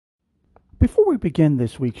Before we begin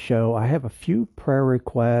this week's show, I have a few prayer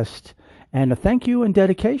requests and a thank you and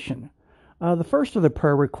dedication. The first of the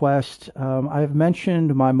prayer requests, I've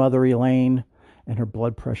mentioned my mother Elaine and her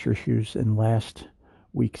blood pressure issues in last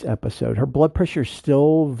week's episode. Her blood pressure is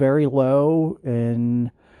still very low, and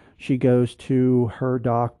she goes to her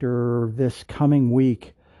doctor this coming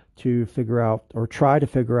week to figure out or try to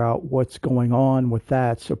figure out what's going on with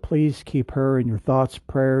that. So please keep her in your thoughts,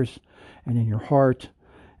 prayers, and in your heart.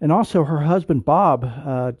 And also her husband, Bob,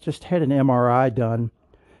 just had an MRI done,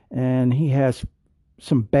 and he has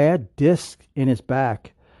some bad discs in his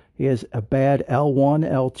back. He has a bad L1,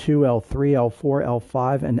 L2, L3, L4,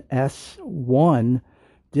 L5, and S1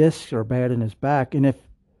 discs are bad in his back. And if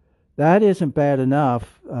that isn't bad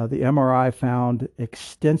enough, the MRI found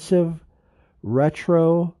extensive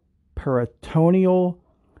retroperitoneal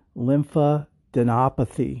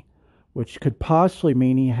lymphadenopathy, which could possibly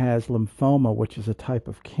mean he has lymphoma, which is a type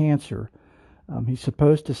of cancer. He's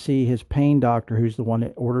supposed to see his pain doctor, who's the one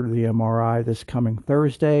that ordered the MRI, this coming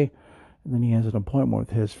Thursday. And then he has an appointment with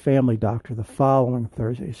his family doctor the following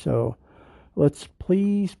Thursday. So let's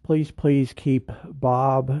please keep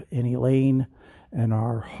Bob and Elaine in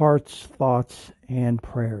our hearts, thoughts, and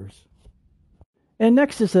prayers. And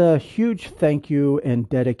next is a huge thank you and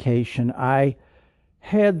dedication. I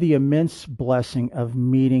had the immense blessing of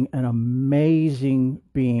meeting an amazing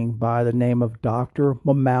being by the name of Dr.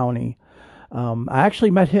 Mamouni. I actually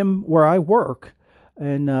met him where I work,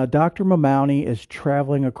 and Dr. Mamouni is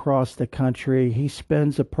traveling across the country. He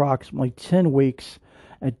spends approximately 10 weeks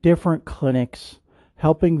at different clinics,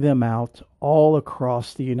 helping them out all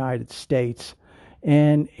across the United States.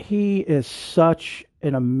 And he is such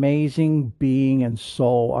an amazing being and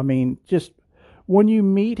soul. I mean, just when you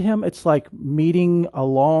meet him, it's like meeting a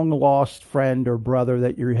long-lost friend or brother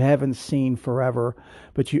that you haven't seen forever,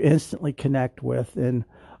 but you instantly connect with. And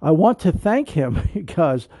I want to thank him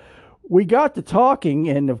because we got to talking,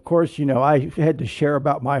 and of course, I had to share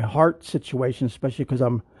about my heart situation, especially because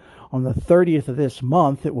I'm on the 30th of this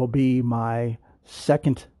month. It will be my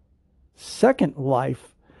second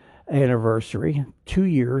life anniversary, 2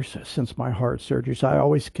 years since my heart surgery. So I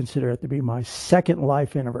always consider it to be my second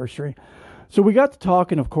life anniversary. So we got to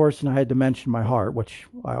talking, of course, and I had to mention my heart, which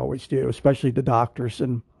I always do, especially the doctors.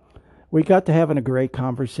 And we got to having a great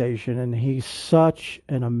conversation, and he's such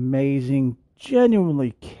an amazing,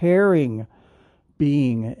 genuinely caring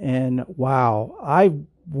being. And wow, I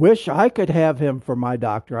wish I could have him for my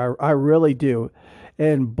doctor. I really do.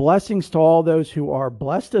 And blessings to all those who are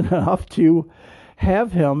blessed enough to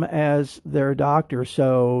have him as their doctor.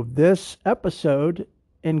 So this episode,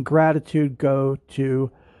 in gratitude, go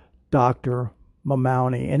to Dr.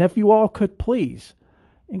 Mamouni. And if you all could please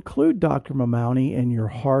include Dr. Mamouni in your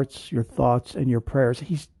hearts, your thoughts, and your prayers.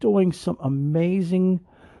 He's doing some amazing,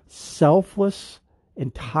 selfless,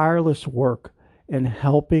 and tireless work in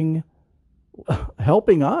helping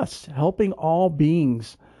us, helping all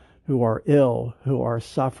beings who are ill, who are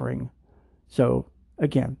suffering. So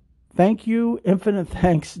again, thank you, infinite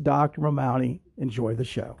thanks, Dr. Mamouni. Enjoy the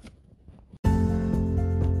show.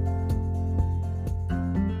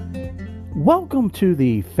 Welcome to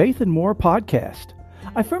the Faith and More podcast.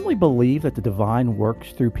 I firmly believe that the divine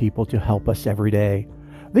works through people to help us every day.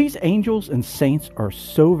 These angels and saints are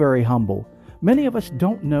so very humble. Many of us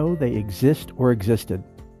don't know they exist or existed.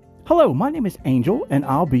 Hello, my name is Angel, and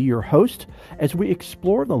I'll be your host as we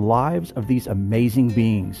explore the lives of these amazing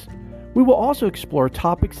beings. We will also explore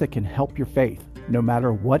topics that can help your faith, no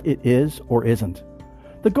matter what it is or isn't.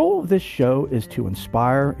 The goal of this show is to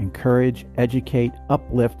inspire, encourage, educate,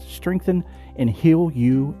 uplift, strengthen, and heal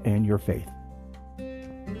you and your faith.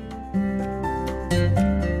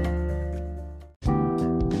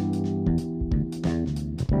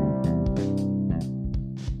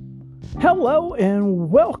 Hello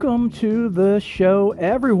and welcome to the show,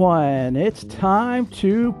 everyone. It's time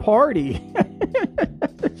to party.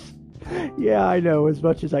 Yeah, I know, as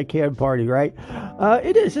much as I can party, right?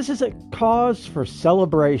 It is. This is a cause for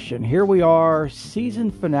celebration. Here we are,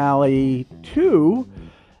 season finale 2,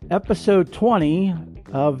 episode 20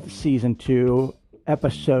 of season 2,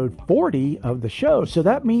 episode 40 of the show. So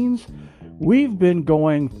that means we've been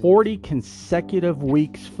going 40 consecutive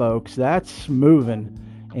weeks, folks. That's moving,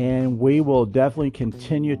 and we will definitely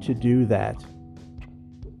continue to do that.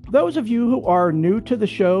 Those of you who are new to the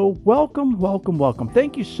show, welcome.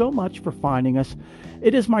 Thank you so much for finding us.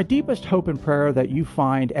 It is my deepest hope and prayer that you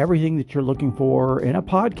find everything that you're looking for in a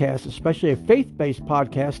podcast, especially a faith-based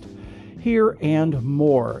podcast, here and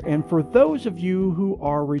more. And for those of you who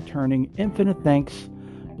are returning, infinite thanks,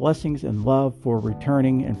 blessings, and love for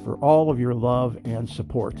returning and for all of your love and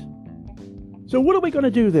support. So what are we going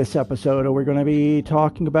to do this episode? Are we going to be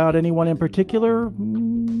talking about anyone in particular?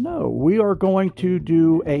 No, we are going to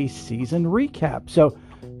do a season recap. So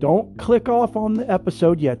don't click off on the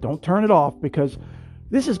episode yet. Don't turn it off, because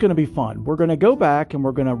this is going to be fun. We're going to go back and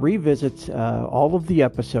we're going to revisit all of the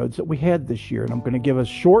episodes that we had this year. And I'm going to give a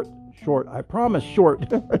short, I promise, short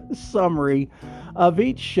summary of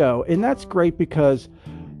each show. And that's great because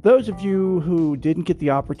those of you who didn't get the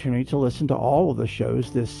opportunity to listen to all of the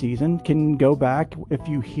shows this season can go back. If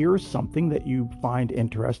you hear something that you find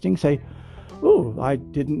interesting, say, "Ooh, I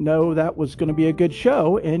didn't know that was going to be a good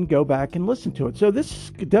show," and go back and listen to it. So this is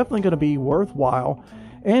definitely going to be worthwhile.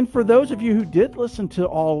 And for those of you who did listen to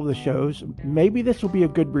all of the shows, maybe this will be a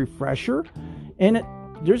good refresher. And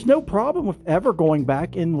there's no problem with ever going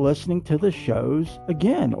back and listening to the shows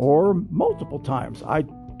again or multiple times. I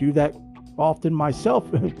do that often myself,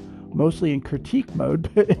 mostly in critique mode,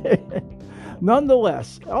 but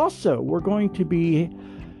nonetheless. Also, we're going to be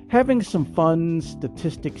having some fun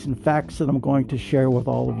statistics and facts that I'm going to share with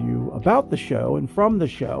all of you about the show and from the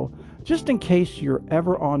show, just in case you're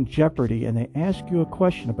ever on Jeopardy and they ask you a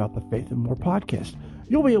question about the Faith and More podcast.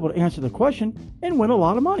 You'll be able to answer the question and win a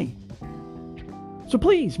lot of money. So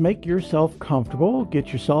please make yourself comfortable,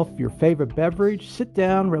 get yourself your favorite beverage, sit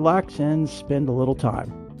down, relax, and spend a little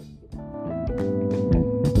time.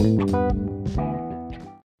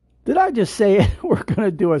 Did I just say we're going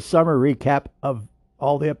to do a summer recap of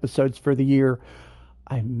all the episodes for the year?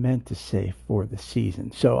 I meant to say for the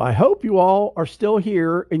season. So I hope you all are still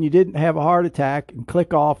here and you didn't have a heart attack and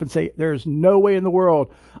click off and say, "There's no way in the world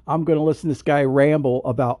I'm going to listen to this guy ramble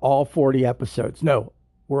about all 40 episodes." No,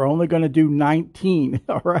 we're only going to do 19.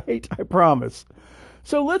 All right, I promise.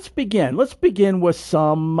 So let's begin. Let's begin with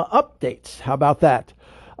some updates. How about that?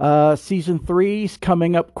 Season 3 is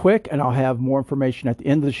coming up quick, and I'll have more information at the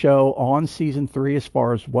end of the show on Season 3 as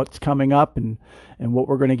far as what's coming up and what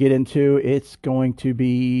we're going to get into. It's going to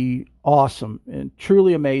be awesome and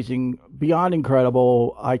truly amazing, beyond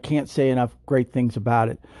incredible. I can't say enough great things about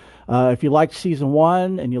it. If you like Season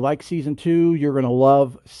 1 and you like Season 2, you're going to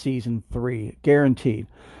love Season 3, guaranteed.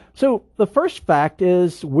 So the first fact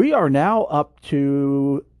is we are now up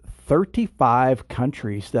to 35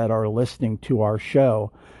 countries that are listening to our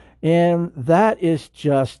show. And that is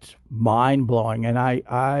just mind-blowing. And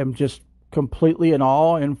I'm just completely in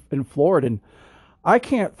awe and floored. And I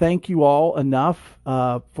can't thank you all enough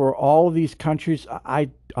for all of these countries. I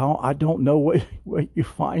don't know what you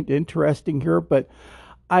find interesting here, but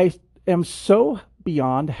I am so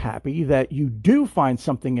beyond happy that you do find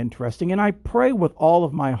something interesting. And I pray with all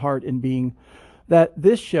of my heart and being that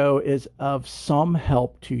this show is of some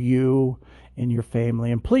help to you and your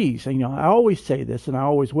family. And please, I always say this, and I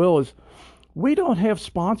always will, is we don't have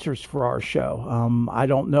sponsors for our show. I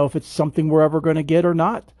don't know if it's something we're ever going to get or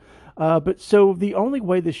not. But so the only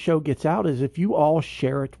way this show gets out is if you all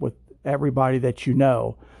share it with everybody that you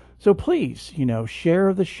know. So please,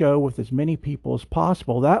 share the show with as many people as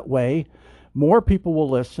possible. That way, more people will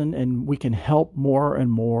listen and we can help more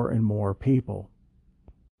and more and more people.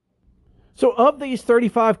 So of these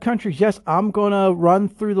 35 countries, yes, I'm going to run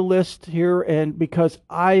through the list here, and because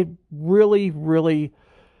I really, really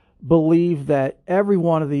believe that every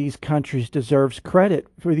one of these countries deserves credit.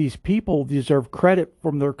 For these people deserve credit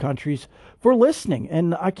from their countries for listening,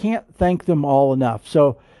 and I can't thank them all enough.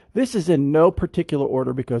 So this is in no particular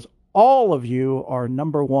order because all of you are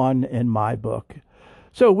number one in my book.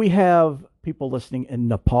 So we have people listening in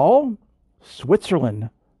Nepal, Switzerland,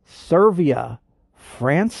 Serbia,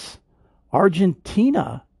 France,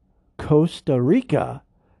 Argentina, Costa Rica,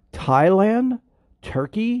 Thailand,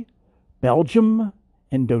 Turkey, Belgium,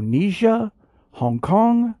 Indonesia, Hong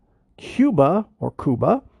Kong, Cuba,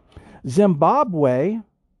 Zimbabwe,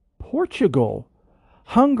 Portugal,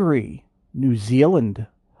 Hungary, New Zealand,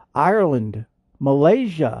 Ireland,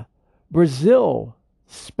 Malaysia, Brazil,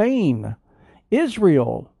 Spain,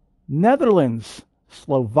 Israel, Netherlands,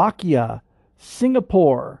 Slovakia,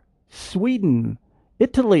 Singapore, Sweden,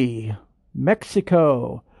 Italy,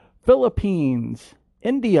 Mexico, Philippines,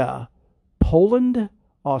 India, Poland,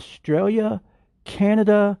 Australia,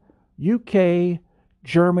 Canada, UK,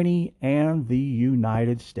 Germany, and the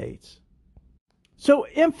United States. So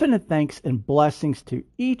infinite thanks and blessings to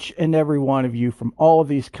each and every one of you from all of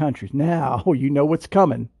these countries. Now you know what's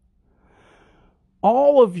coming.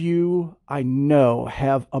 All of you, I know,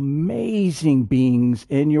 have amazing beings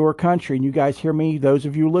in your country. And you guys hear me, those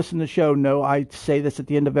of you who listen to the show know I say this at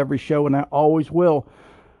the end of every show, and I always will.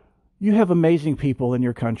 You have amazing people in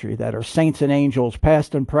your country that are saints and angels,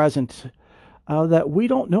 past and present, that we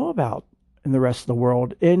don't know about in the rest of the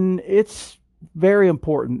world. And it's very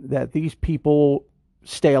important that these people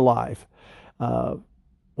stay alive. uh,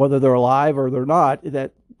 whether they're alive or they're not,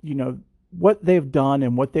 that, what they've done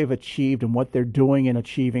and what they've achieved and what they're doing and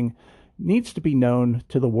achieving needs to be known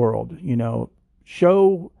to the world.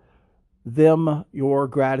 Show them your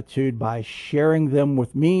gratitude by sharing them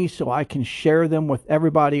with me so I can share them with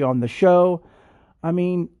everybody on the show. I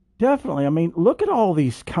mean, definitely. I mean, look at all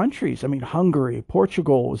these countries. I mean, Hungary,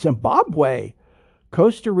 Portugal, Zimbabwe,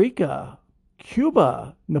 Costa Rica,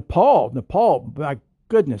 Cuba, Nepal, my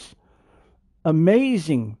goodness.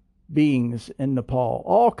 Amazing beings in Nepal,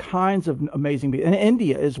 all kinds of amazing beings, and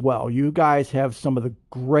India as well. You guys have some of the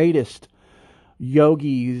greatest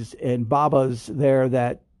yogis and babas there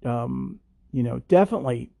that,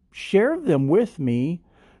 definitely share them with me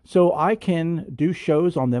so I can do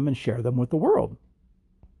shows on them and share them with the world.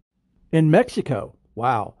 In Mexico,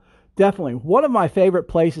 wow, definitely one of my favorite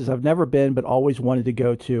places. I've never been, but always wanted to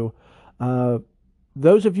go to.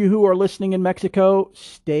 Those of you who are listening in Mexico,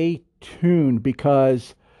 stay tuned,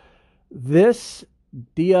 because this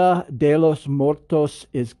Dia de los Muertos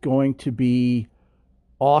is going to be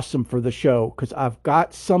awesome for the show, because I've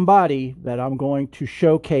got somebody that I'm going to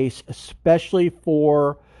showcase especially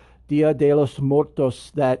for Dia de los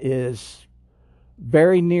Muertos that is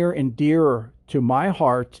very near and dear to my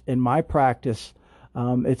heart and my practice.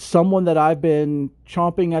 It's someone that I've been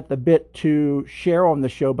chomping at the bit to share on the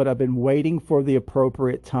show, but I've been waiting for the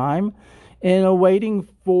appropriate time and waiting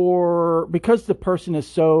for, because the person is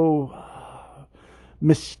so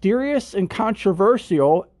mysterious and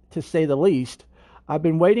controversial, to say the least. I've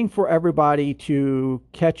been waiting for everybody to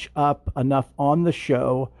catch up enough on the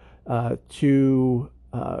show to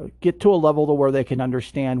get to a level to where they can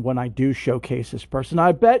understand when I do showcase this person.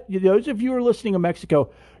 I bet those of you who are listening in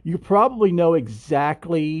Mexico, you probably know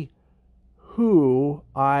exactly who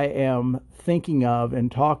I am thinking of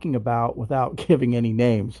and talking about without giving any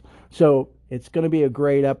names. So it's going to be a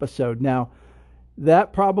great episode. Now,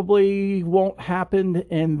 that probably won't happen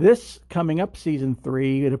in this coming up season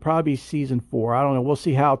 3. It'll probably be season 4. I don't know. We'll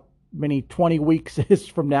see how many 20 weeks is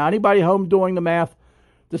from now. Anybody home doing the math?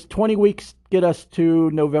 Does 20 weeks get us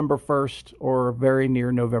to November 1st or very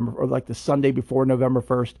near November, or like the Sunday before November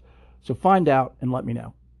 1st? So find out and let me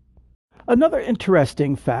know. Another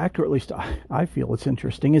interesting fact, or at least I feel it's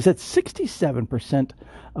interesting, is that 67%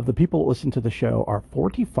 of the people that listen to the show are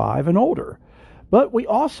 45 and older. But we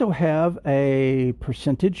also have a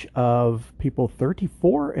percentage of people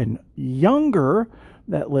 34 and younger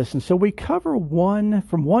that listen. So we cover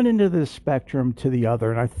from one end of the spectrum to the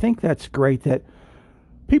other. And I think that's great that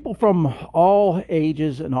people from all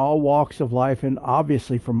ages and all walks of life, and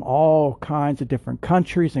obviously from all kinds of different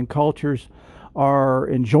countries and cultures, are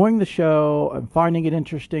enjoying the show and finding it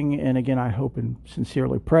interesting. And again, I hope and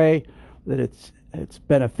sincerely pray that it's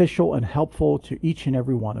beneficial and helpful to each and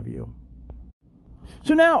every one of you.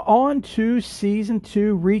 So now on to season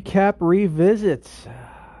 2 recap revisits.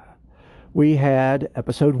 We had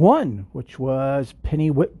episode 1, which was Penny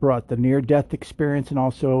Whitbrook, the near-death experience, and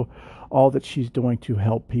also all that she's doing to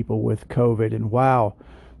help people with COVID. And wow,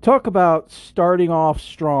 talk about starting off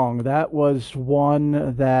strong. That was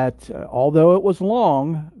one that, although it was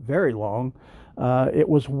long, very long, it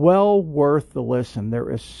was well worth the listen. There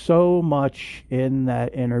is so much in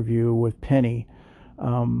that interview with Penny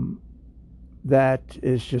that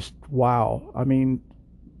is just wow. I mean,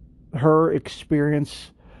 her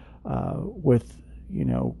experience with,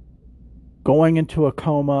 going into a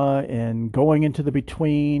coma and going into the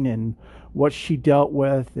between, and what she dealt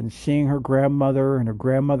with, and seeing her grandmother and her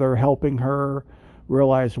grandmother helping her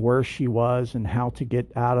realize where she was and how to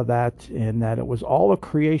get out of that, and that it was all a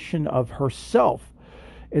creation of herself,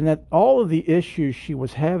 and that all of the issues she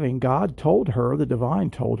was having, God told her, the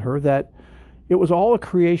divine told her, that it was all a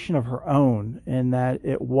creation of her own, and that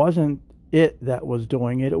it wasn't it that was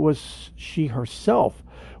doing it. It was she herself,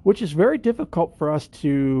 which is very difficult for us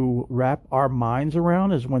to wrap our minds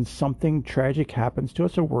around, is when something tragic happens to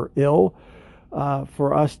us or we're ill,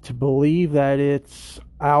 for us to believe that it's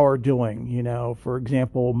our doing. For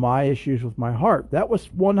example, my issues with my heart, that was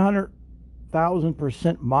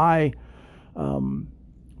 100,000%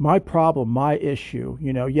 my problem, my issue.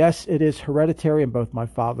 Yes, it is hereditary on both my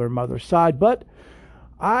father and mother's side, but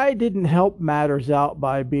I didn't help matters out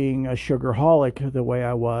by being a sugarholic the way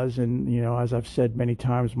I was. And, as I've said many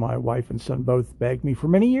times, my wife and son both begged me for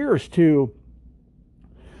many years to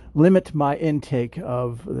limit my intake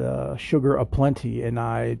of the sugar aplenty. And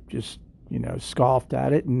I just, scoffed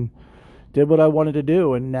at it and did what I wanted to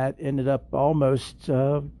do. And that ended up almost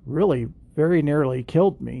really very nearly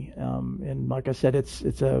killed me. And like I said,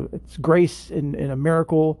 it's grace in a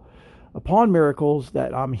miracle upon miracles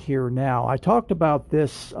that I'm here now. I talked about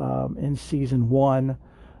this in season 1,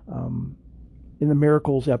 in the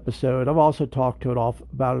miracles episode. I've also talked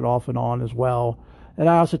about it off and on as well. And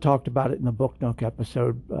I also talked about it in the Book Nook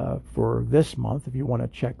episode for this month, if you want to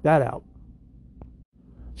check that out.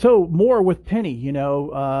 So more with Penny,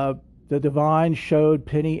 the divine showed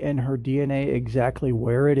Penny and her DNA exactly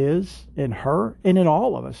where it is in her and in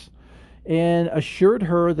all of us, and assured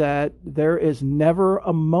her that there is never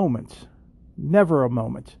a moment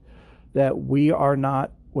that we are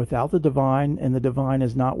not without the divine and the divine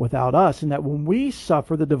is not without us, and that when we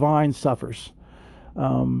suffer, the divine suffers,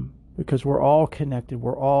 because we're all connected,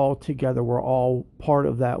 we're all together, we're all part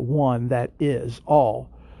of that one that is all.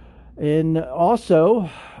 And also,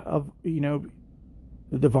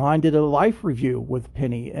 the divine did a life review with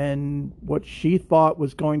Penny, and what she thought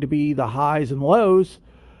was going to be the highs and lows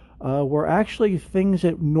were actually things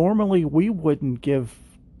that normally we wouldn't give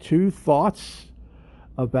two thoughts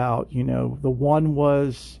about. The one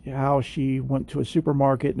was how she went to a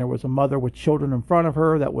supermarket and there was a mother with children in front of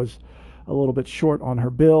her that was a little bit short on her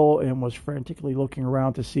bill and was frantically looking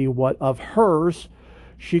around to see what of hers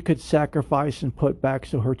she could sacrifice and put back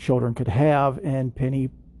so her children could have. And Penny,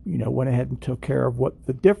 went ahead and took care of what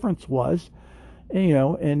the difference was,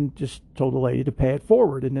 and just told the lady to pay it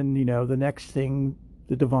forward. And then, the next thing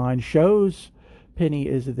the divine shows Penny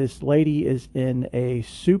is that this lady is in a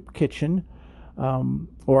soup kitchen,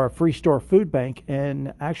 or a free store food bank,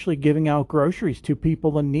 and actually giving out groceries to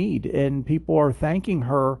people in need. And people are thanking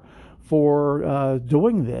her for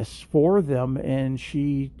doing this for them. And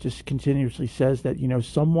she just continuously says that,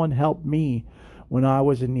 someone helped me when I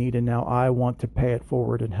was in need, and now I want to pay it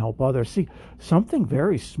forward and help others. See, something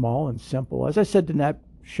very small and simple. As I said in that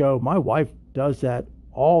show, my wife does that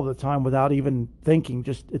all the time without even thinking.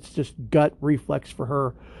 It's just gut reflex for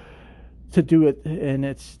her to do it, and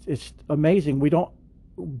it's amazing. We don't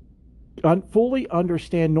fully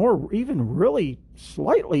understand, nor even really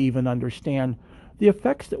slightly even understand, the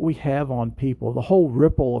effects that we have on people, the whole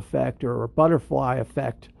ripple effect or butterfly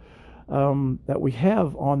effect that we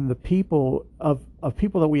have on the people of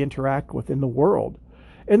people that we interact with in the world.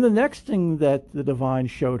 And the next thing that the divine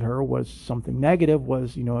showed her was something negative,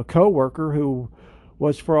 was, a coworker who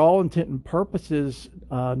was, for all intent and purposes,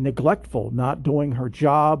 neglectful, not doing her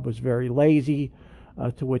job, was very lazy,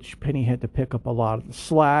 to which Penny had to pick up a lot of the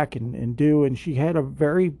slack and do. And she had a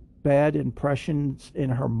very bad impressions in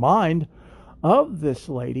her mind of this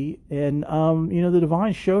lady. And, the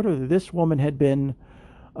divine showed her that this woman had been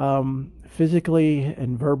physically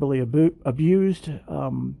and verbally abused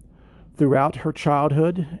throughout her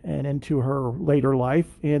childhood and into her later life,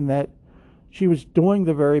 and that she was doing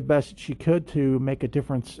the very best that she could to make a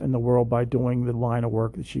difference in the world by doing the line of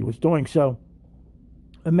work that she was doing. So,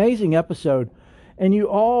 amazing episode. And you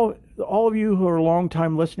all of you who are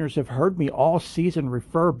longtime listeners have heard me all season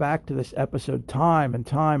refer back to this episode time and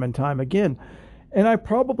time and time again. And I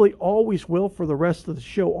probably always will for the rest of the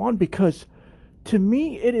show on, because to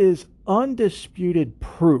me it is undisputed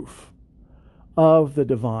proof of the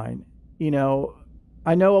divine.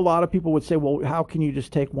 I know a lot of people would say, well, how can you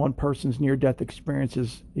just take one person's near-death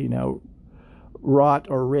experiences, rot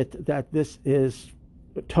or writ, that this is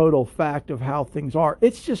a total fact of how things are.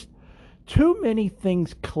 It's just too many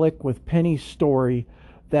things click with Penny's story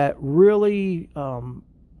that really, and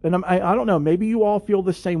I don't know, maybe you all feel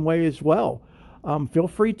the same way as well. Feel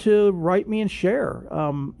free to write me and share.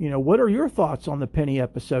 What are your thoughts on the Penny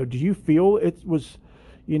episode? Do you feel it was,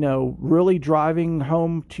 really driving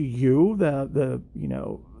home to you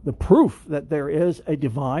the proof that there is a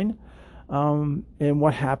divine, and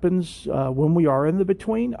what happens when we are in the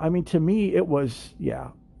between? I mean, to me, it was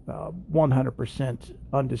 100%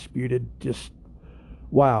 undisputed. Just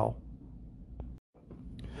wow.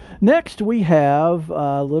 Next, we have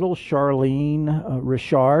little Charlene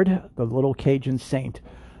Richard, the little Cajun saint.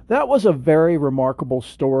 That was a very remarkable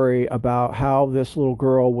story about how this little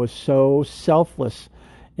girl was so selfless.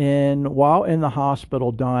 And while in the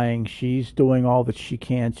hospital dying, she's doing all that she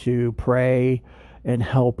can to pray and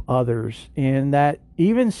help others. And that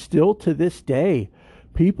even still to this day,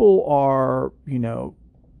 people are,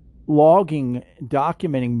 logging,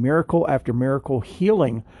 documenting miracle after miracle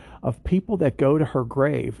healing of people that go to her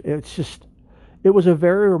grave. It was a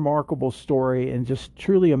very remarkable story, and just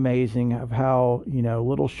truly amazing of how,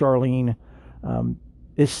 little Charlene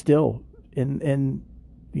is still in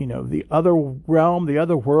the other realm, the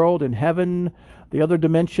other world, in heaven, the other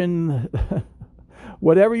dimension,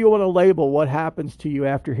 whatever you want to label what happens to you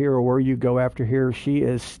after here or where you go after here. She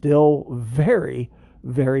is still very,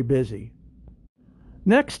 very busy.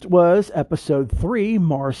 Next was episode 3,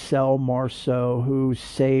 Marcel Marceau, who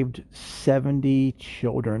saved 70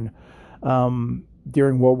 children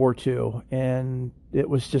during World War II. And it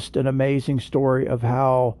was just an amazing story of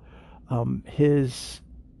how his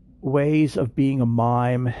ways of being a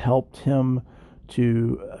mime helped him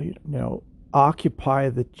to, occupy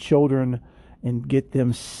the children and get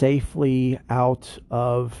them safely out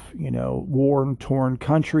of, war-torn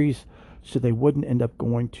countries, so they wouldn't end up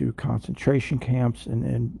going to concentration camps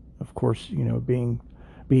and of course,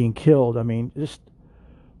 being killed. I mean, just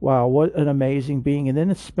wow, what an amazing being. And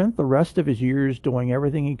then it spent the rest of his years doing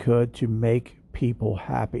everything he could to make people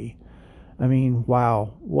happy. I mean,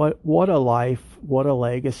 wow, what a life, what a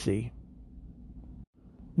legacy.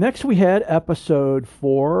 Next, we had episode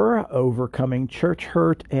 4, Overcoming Church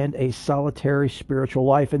Hurt and a Solitary Spiritual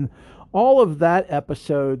Life. And all of that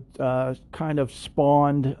episode kind of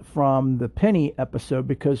spawned from the Penny episode,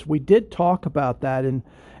 because we did talk about that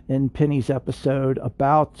in Penny's episode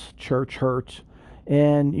about church hurt.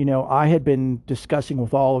 And, I had been discussing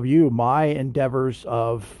with all of you my endeavors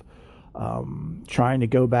of trying to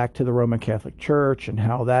go back to the Roman Catholic Church, and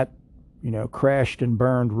how that, crashed and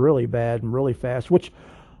burned really bad and really fast, which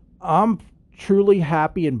I'm truly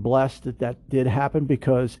happy and blessed that that did happen,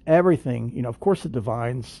 because everything, of course the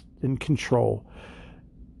divine's in control.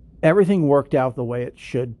 Everything worked out the way it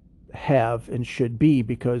should have and should be,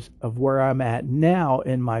 because of where I'm at now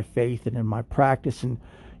in my faith and in my practice. And,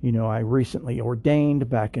 I recently ordained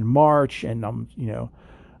back in March, and I'm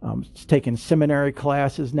taking seminary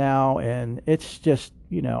classes now, and it's just,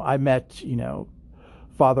 I met,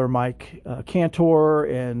 Father Mike Cantor,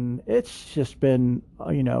 and it's just been,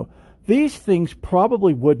 these things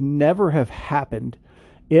probably would never have happened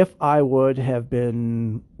if I would have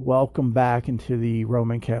been welcomed back into the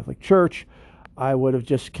Roman Catholic Church. I would have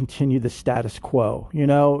just continued the status quo,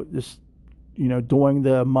 just, doing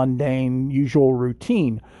the mundane, usual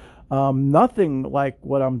routine. Nothing like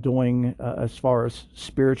what I'm doing as far as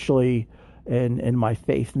spiritually and in my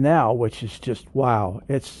faith now, which is just, wow,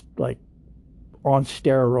 it's like on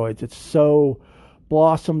steroids. It's so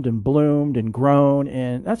blossomed and bloomed and grown,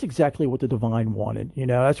 and that's exactly what the divine wanted.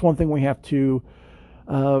 That's one thing we have to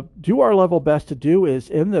do our level best to do, is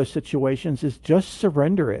in those situations, is just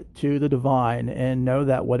surrender it to the divine and know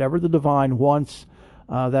that whatever the divine wants,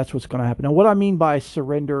 that's what's going to happen. Now, what I mean by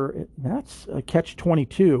surrender, that's a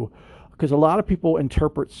catch-22, because a lot of people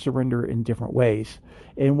interpret surrender in different ways.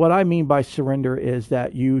 And what I mean by surrender is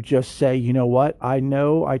that you just say, you know what,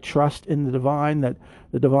 I trust in the divine, that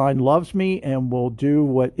the divine loves me and will do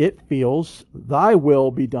what it feels. Thy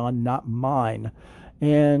will be done, not mine.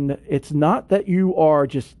 And it's not that you are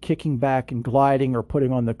just kicking back and gliding, or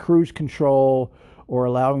putting on the cruise control, or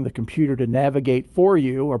allowing the computer to navigate for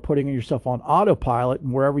you, or putting yourself on autopilot,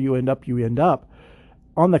 and wherever you end up, you end up.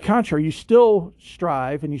 On the contrary, you still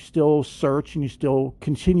strive, and you still search, and you still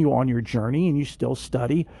continue on your journey, and you still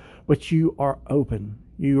study, but you are open.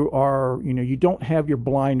 You are, you don't have your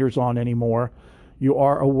blinders on anymore. You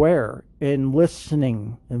are aware and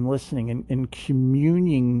listening and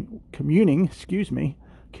communing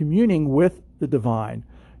with the divine.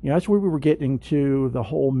 That's where we were getting to the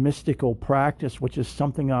whole mystical practice, which is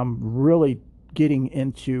something I'm really getting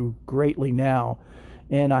into greatly now.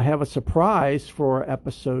 And I have a surprise for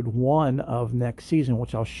episode 1 of next season,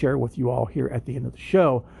 which I'll share with you all here at the end of the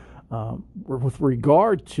show, with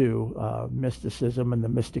regard to mysticism and the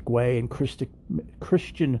mystic way and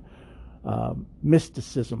Christian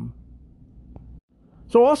mysticism.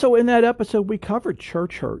 So also in that episode, we covered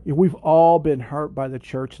church hurt. We've all been hurt by the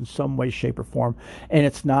church in some way, shape, or form. And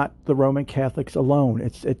it's not the Roman Catholics alone.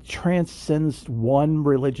 It transcends one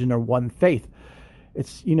religion or one faith.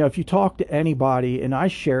 It's, if you talk to anybody, and I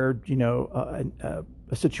shared, a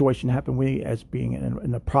situation happened with me as being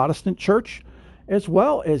in the Protestant church, as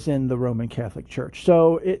well as in the Roman Catholic Church.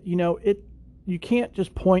 So you can't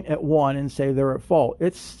just point at one and say they're at fault.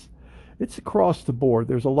 It's across the board.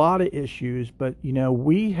 There's a lot of issues, but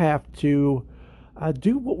we have to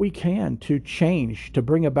do what we can to change, to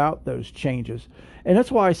bring about those changes. And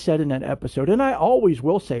that's why I said in that episode, and I always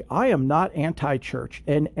will say, I am not anti-church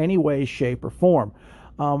in any way, shape, or form.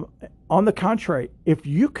 On the contrary, if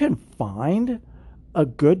you can find a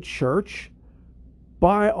good church,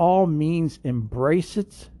 by all means embrace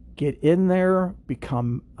it, get in there,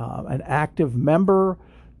 become an active member,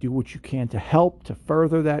 do what you can to help, to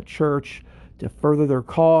further that church, to further their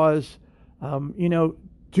cause.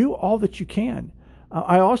 Do all that you can.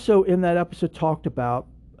 I also, in that episode, talked about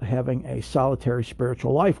having a solitary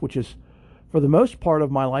spiritual life, which is, for the most part of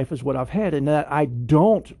my life, is what I've had, and that I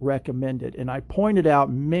don't recommend it. And I pointed out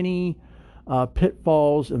many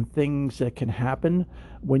pitfalls and things that can happen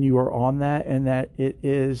when you are on that, and that it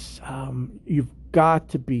is, you've got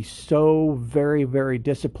to be so very, very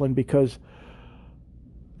disciplined, because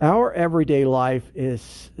our everyday life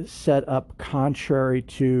is set up contrary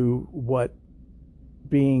to what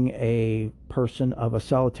being a person of a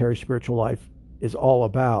solitary spiritual life is all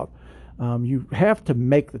about. You have to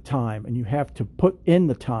make the time, and you have to put in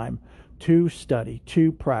the time to study,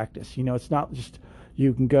 to practice. It's not just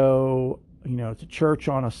you can go, to church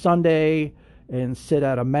on a Sunday and sit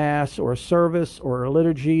at a mass or a service or a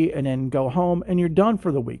liturgy and then go home and you're done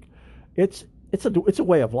for the week. It's a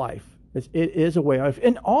way of life. It is a way of life,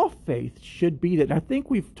 and all faith should be that. And I think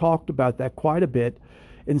we've talked about that quite a bit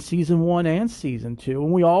in season 1 and season 2,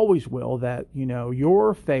 and we always will. That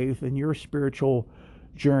your faith and your spiritual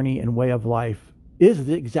journey and way of life is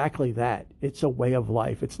exactly that. It's a way of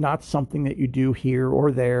life. It's not something that you do here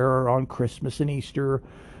or there or on Christmas and Easter.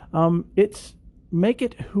 It's make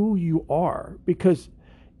it who you are, because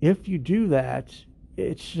if you do that,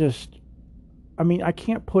 it's just, I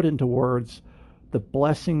can't put into words the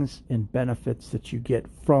blessings and benefits that you get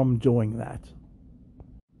from doing that.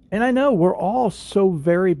 And I know we're all so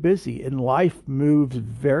very busy, and life moves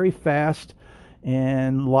very fast,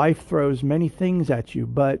 and life throws many things at you.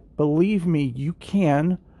 But believe me, you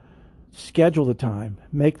can schedule the time,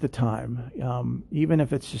 make the time, even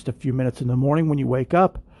if it's just a few minutes in the morning when you wake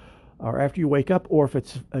up, or after you wake up, or if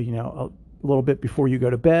it's a little bit before you go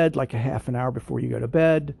to bed, like a half an hour before you go to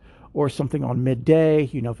bed, or something on midday.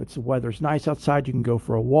 If it's the weather's nice outside, you can go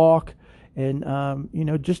for a walk, and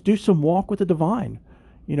just do some walk with the divine.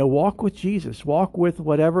 Walk with Jesus, walk with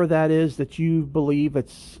whatever that is that you believe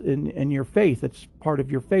it's in your faith. That's part of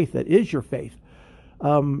your faith. That is your faith.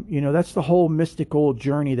 That's the whole mystical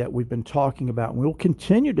journey that we've been talking about. And we'll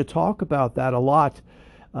continue to talk about that a lot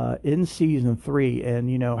in season 3,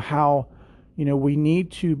 and how we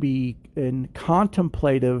need to be in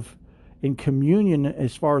contemplative, in communion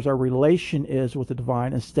as far as our relation is with the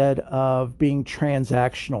divine, instead of being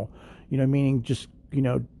transactional. Meaning just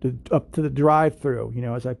up to the drive-through.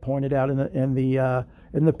 As I pointed out in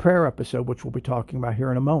the prayer episode, which we'll be talking about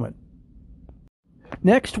here in a moment.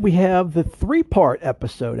 Next, we have the 3-part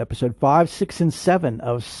episode 5, 6, and 7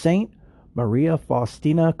 of Saint Maria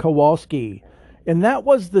Faustina Kowalski. And that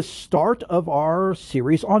was the start of our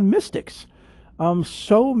series on mystics.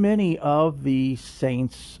 So many of the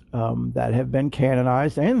saints that have been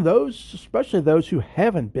canonized, and those, especially those who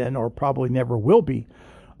haven't been or probably never will be,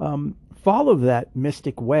 follow that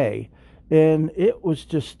mystic way. And it was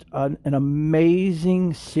just an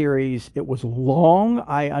amazing series. It was long,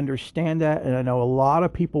 I understand that, and I know a lot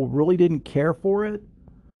of people really didn't care for it.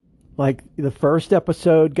 Like, the first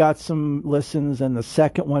episode got some listens, and the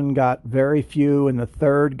second one got very few, and the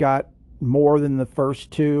third got more than the first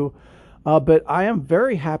 2. But I am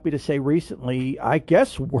very happy to say recently, I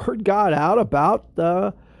guess word got out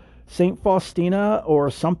about St. Faustina, or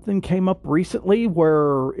something came up recently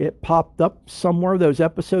where it popped up somewhere, those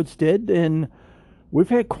episodes did, and we've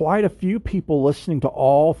had quite a few people listening to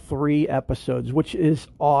all 3 episodes, which is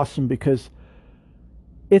awesome, because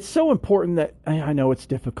it's so important. That I know it's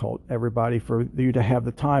difficult, everybody, for you to have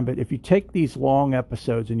the time, but if you take these long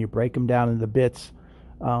episodes and you break them down into bits,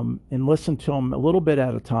 and listen to them a little bit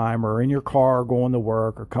at a time, or in your car going to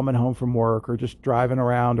work, or coming home from work, or just driving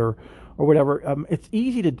around, or whatever, it's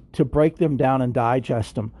easy to break them down and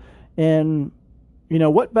digest them. And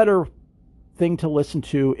what better thing to listen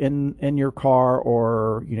to in your car,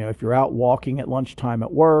 or if you're out walking at lunchtime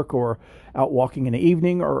at work, or out walking in the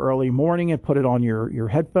evening or early morning, and put it on your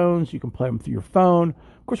headphones. You can play them through your phone.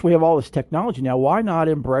 Of course, we have all this technology now. Why not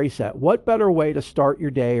embrace that? What better way to start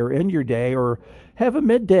your day, or end your day, or have a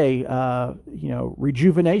midday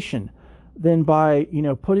rejuvenation than by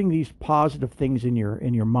putting these positive things in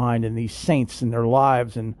your mind, and these saints and their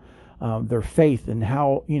lives, and their faith, and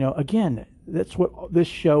how again, that's what this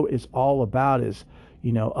show is all about, is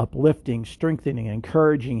uplifting, strengthening,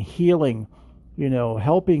 encouraging, healing,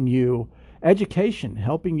 helping you, education,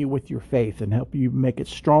 helping you with your faith, and help you make it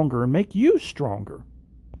stronger and make you stronger.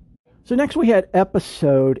 So next we had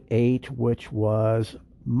episode 8, which was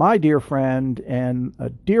my dear friend and a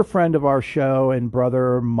dear friend of our show and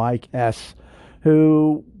brother, Mike S.,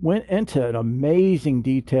 who went into an amazing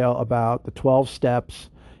detail about the 12 steps.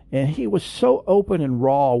 And he was so open and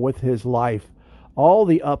raw with his life, all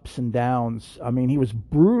the ups and downs. He was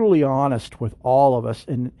brutally honest with all of us,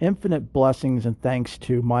 and infinite blessings and thanks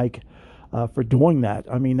to Mike for doing that.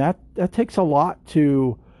 That takes a lot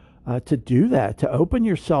to do that, to open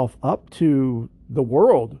yourself up to the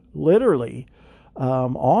world, literally,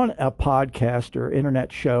 on a podcast or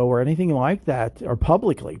internet show or anything like that, or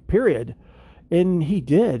publicly, period. And he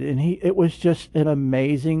did, and it was just an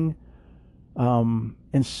amazing,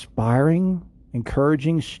 inspiring,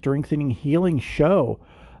 encouraging, strengthening, healing show.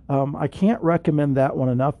 I can't recommend that one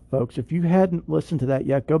enough, folks. If you hadn't listened to that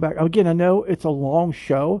yet, go back. Again, I know it's a long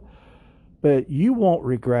show, but you won't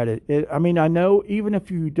regret it. I mean, I know even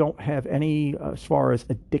if you don't have any as far as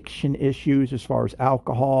addiction issues, as far as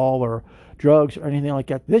alcohol or drugs or anything like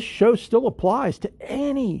that, this show still applies to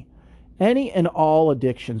any and all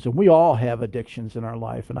addictions, and we all have addictions in our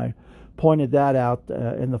life. And I pointed that out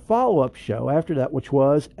in the follow-up show after that, which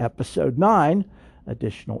was episode 9,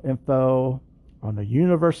 additional info on the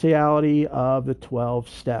universality of the 12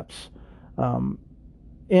 steps.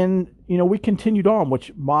 And, we continued on,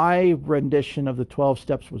 which my rendition of the 12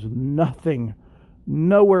 steps was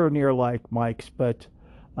nowhere near like Mike's. But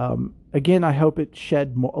again, I hope it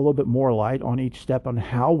shed a little bit more light on each step on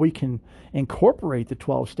how we can incorporate the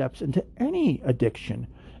 12 steps into any addiction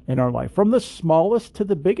in our life, from the smallest to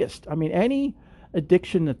the biggest. I mean, any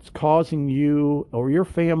addiction that's causing you or your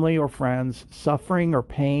family or friends suffering or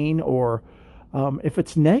pain, or if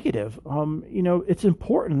it's negative, it's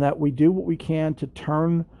important that we do what we can to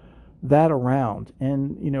turn that around.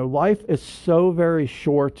 And, life is so very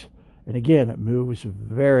short. And again, it moves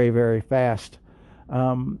very, very fast.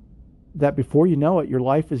 That before you know it, your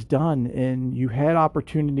life is done, and you had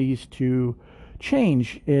opportunities to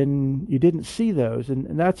change and you didn't see those.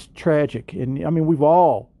 And that's tragic. And I mean, we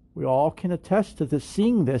all can attest to this,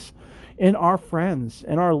 seeing this in our friends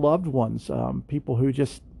and our loved ones, people who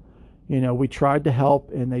just, we tried to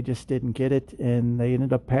help and they just didn't get it, and they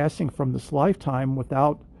ended up passing from this lifetime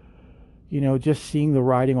without, just seeing the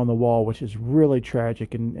writing on the wall, which is really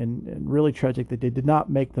tragic, and really tragic that they did not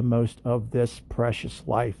make the most of this precious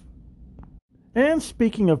life. And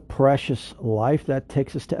speaking of precious life, that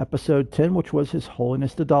takes us to episode 10, which was His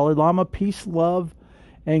Holiness the Dalai Lama, Peace, Love,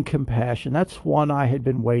 and Compassion. That's one I had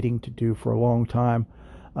been waiting to do for a long time.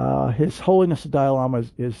 His Holiness the Dalai Lama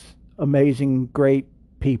is amazing, great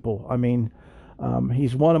people. I mean,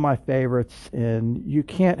 he's one of my favorites, and you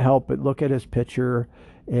can't help but look at his picture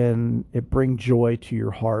and it brings joy to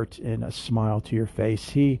your heart and a smile to your face.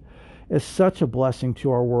 He is such a blessing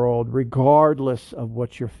to our world, regardless of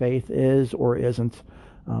what your faith is or isn't.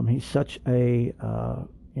 He's such a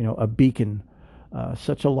beacon,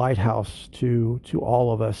 such a lighthouse to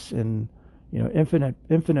all of us, and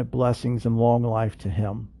infinite blessings and long life to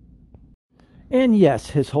him. And yes,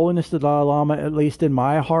 His Holiness the Dalai Lama, at least in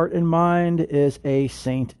my heart and mind, is a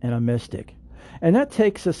saint and a mystic. And that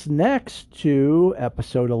takes us next to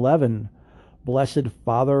episode 11, Blessed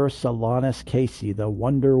Father Solanus Casey, the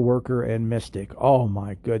wonder worker and mystic. Oh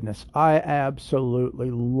my goodness, I absolutely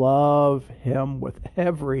love him with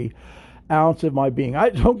every ounce of my being.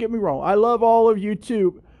 Don't get me wrong, I love all of you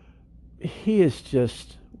too. He is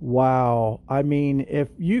just wow. I mean, if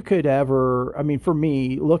you could ever, for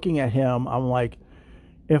me, looking at him, I'm like,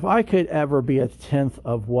 if I could ever be a tenth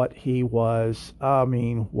of what he was,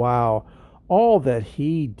 wow. All that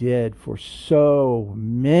he did for so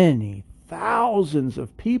many thousands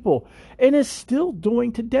of people, and is still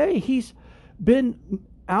doing today. He's been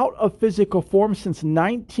out of physical form since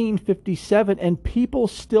 1957, and people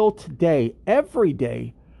still today, every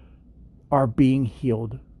day, are being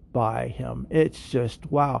healed by him. It's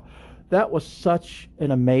just wow. That was such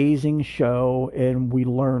an amazing show, and we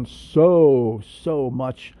learned so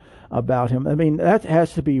much about him. I mean, that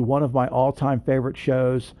has to be one of my all-time favorite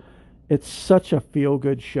shows. It's such a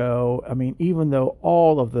feel-good show. I mean, even though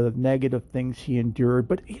all of the negative things he endured,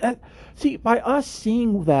 but see, by us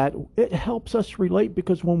seeing that, it helps us relate,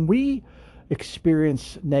 because when we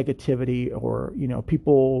experience negativity, or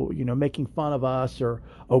people making fun of us or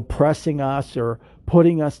oppressing us or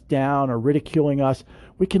putting us down or ridiculing us,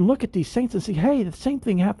 we can look at these saints and see, hey, the same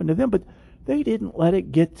thing happened to them, but they didn't let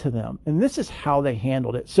it get to them, and this is how they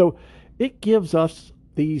handled it. So it gives us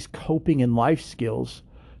these coping and life skills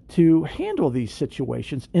to handle these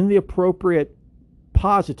situations in the appropriate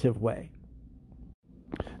positive way.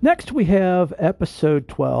 Next, we have episode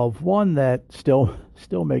 12, one that still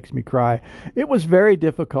makes me cry. It was very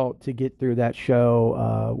difficult to get through that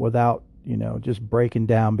show without, just breaking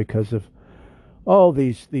down, because of all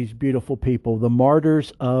these beautiful people. The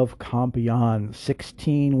Martyrs of Compiègne,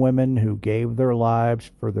 16 women who gave their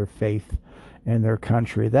lives for their faith and their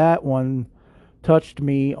country. That one touched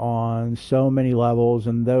me on so many levels,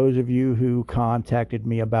 and those of you who contacted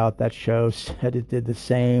me about that show said it did the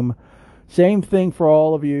same thing for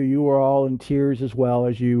all of you. You were all in tears as well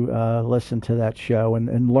as you listened to that show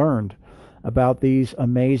and learned about these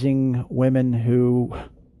amazing women who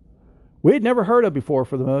we had never heard of before,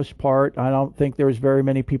 for the most part. I don't think there's very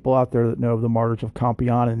many people out there that know of the Martyrs of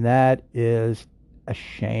Compiègne, and that is a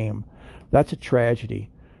shame. That's a tragedy.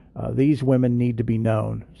 These women need to be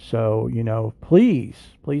known. So, please,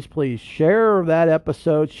 please, please share that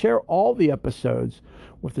episode. Share all the episodes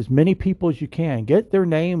with as many people as you can. Get their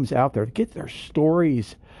names out there. Get their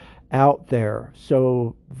stories out there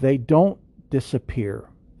so they don't disappear.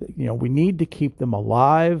 We need to keep them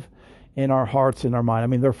alive in our hearts and our mind. I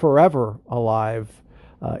mean, they're forever alive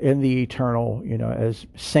in the eternal, as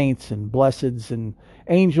saints and blesseds and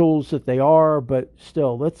angels that they are, but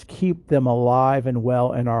still, let's keep them alive and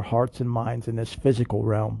well in our hearts and minds in this physical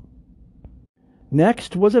realm.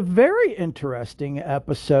 Next was a very interesting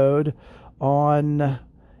episode on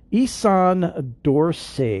S02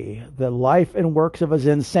 E20, the life and works of a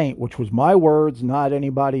Zen saint, which was my words, not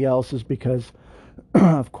anybody else's, because,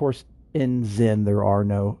 of course, in Zen there are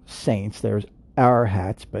no saints. There's our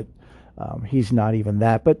hats, but he's not even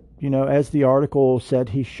that. But, as the article said,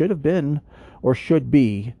 he should have been or should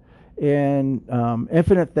be. And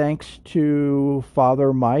infinite thanks to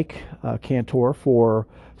Father Mike Cantor for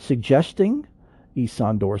suggesting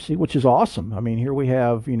S02, which is awesome. I mean, here we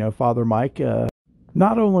have, Father Mike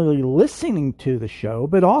not only listening to the show,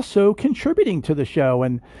 but also contributing to the show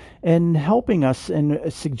and helping us and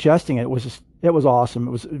suggesting it. It was awesome.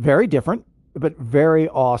 It was very different, but very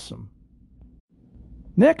awesome.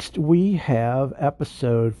 Next, we have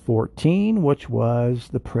episode 14, which was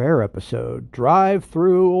the prayer episode, Drive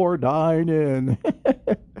Through or Dine In.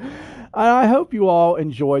 I hope you all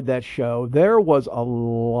enjoyed that show. There was a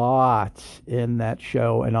lot in that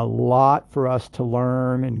show and a lot for us to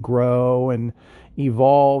learn and grow and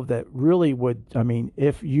evolve that really would,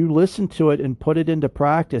 if you listen to it and put it into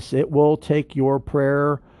practice, it will take your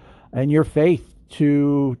prayer and your faith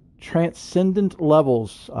to transcendent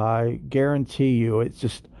levels. I guarantee you. It's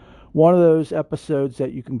just one of those episodes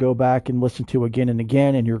that you can go back and listen to again and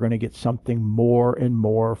again, and you're going to get something more and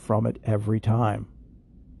more from it every time.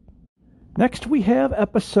 Next, we have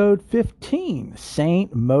episode 15,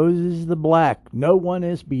 Saint Moses the Black. No one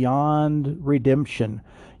is beyond redemption.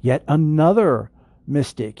 Yet another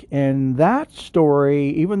mystic. And that story,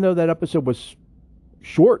 even though that episode was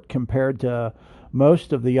short compared to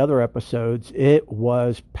most of the other episodes, it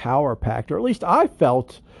was power-packed, or at least I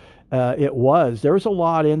felt it was. There was a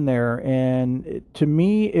lot in there, and to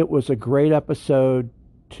me, it was a great episode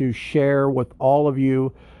to share with all of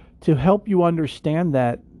you to help you understand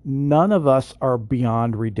that none of us are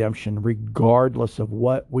beyond redemption, regardless of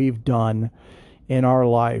what we've done in our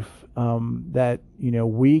life, that,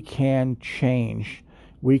 we can change.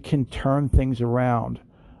 We can turn things around.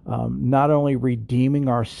 Not only redeeming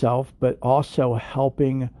ourselves, but also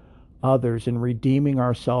helping others and redeeming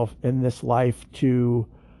ourselves in this life to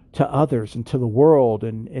others and to the world.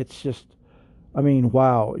 And it's just,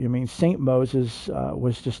 wow. Saint Moses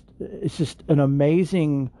it's just an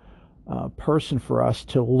amazing person for us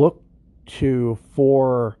to look to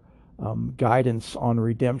for guidance on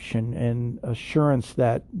redemption and assurance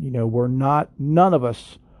that, none of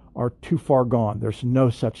us are too far gone. There's no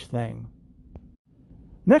such thing.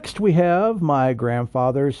 Next, we have my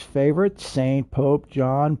grandfather's favorite, Saint Pope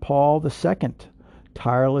John Paul II,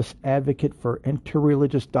 tireless advocate for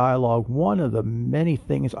interreligious dialogue. One of the many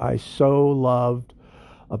things I so loved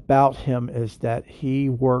about him is that he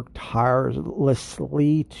worked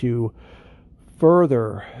tirelessly to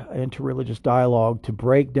further interreligious dialogue, to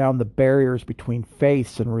break down the barriers between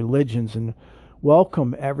faiths and religions, and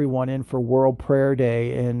welcome everyone in for World Prayer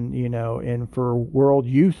Day and for World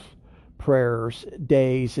Youth Prayers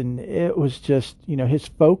days. And it was just, his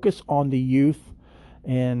focus on the youth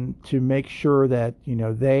and to make sure that,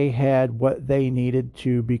 they had what they needed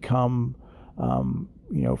to become,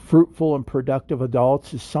 fruitful and productive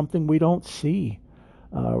adults is something we don't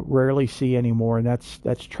rarely see anymore. And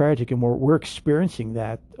that's tragic. And we're experiencing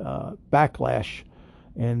that backlash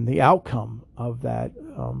and the outcome of that,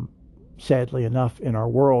 sadly enough, in our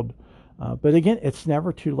world. But again, it's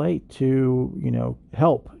never too late to,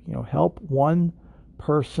 help one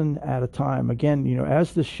person at a time. Again,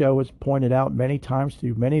 as this show has pointed out many times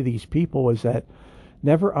to many of these people, is that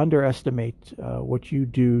never underestimate what you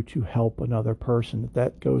do to help another person.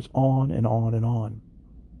 That goes on and on and on.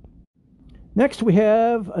 Next, we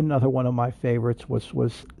have another one of my favorites,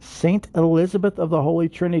 was Saint Elizabeth of the Holy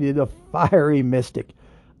Trinity, the fiery mystic.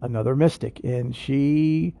 Another mystic. And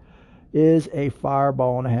she is a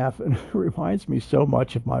fireball and a half, and it reminds me so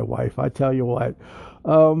much of my wife. I tell you what,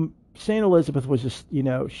 Saint Elizabeth was just,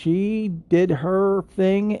 she did her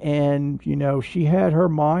thing, and, she had her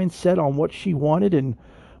mind set on what she wanted, and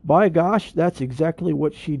by gosh, that's exactly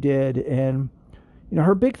what she did. And,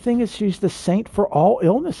 her big thing is she's the saint for all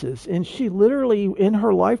illnesses, and she literally, in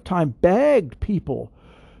her lifetime, begged people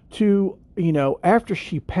to, after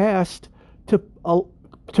she passed, to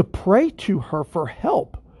to pray to her for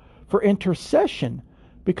help, for intercession,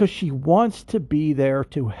 because she wants to be there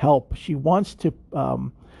to help. She wants to,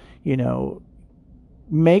 you know,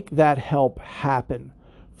 make that help happen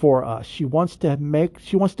for us. She wants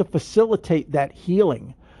to facilitate that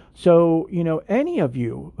healing. So, you know, any of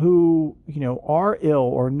you who, you know, are ill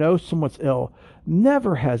or know someone's ill,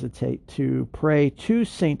 never hesitate to pray to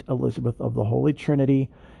Saint Elizabeth of the Holy Trinity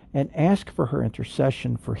and ask for her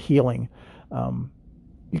intercession for healing.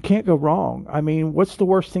 You can't go wrong. I mean, what's the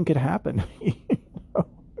worst thing could happen?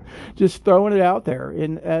 Just throwing it out there.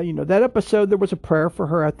 And, you know, that episode, there was a prayer for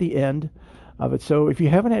her at the end of it. So if you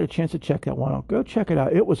haven't had a chance to check that one out, go check it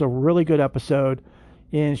out. It was a really good episode.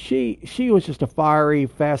 And she was just a fiery,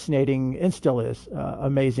 fascinating, and still is,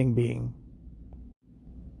 amazing being.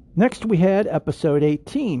 Next, we had episode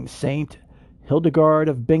 18, Saint Hildegard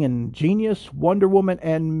of Bingen, genius, Wonder Woman,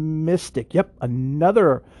 and mystic. Yep,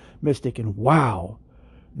 another mystic. And wow,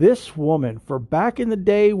 this woman, for back in the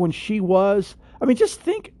day when she was, I mean, just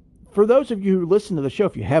think, for those of you who listen to the show,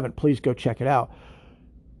 if you haven't, please go check it out.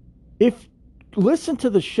 If listen to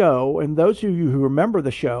the show, and those of you who remember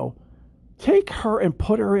the show, take her and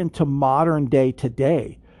put her into modern day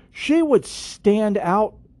today. She would stand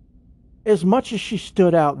out as much as she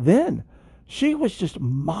stood out then. She was just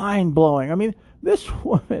mind-blowing. I mean, this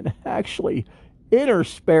woman actually, in her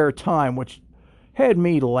spare time, which had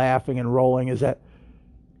me laughing and rolling, is that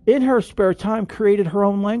in her spare time created her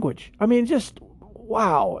own language. I mean, just,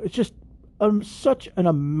 wow. It's just such an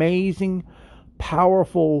amazing,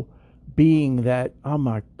 powerful being that, oh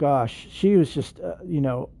my gosh, she was just, you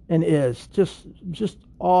know, and is just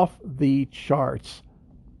off the charts.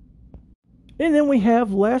 And then we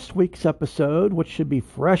have last week's episode, which should be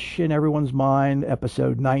fresh in everyone's mind,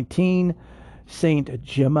 episode 19, Saint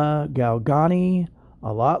Gemma Galgani,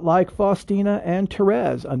 a lot like Faustina and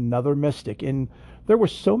Therese, another mystic. And there were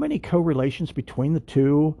so many correlations between the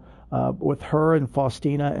two, with her and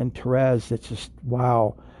Faustina and Therese. It's just,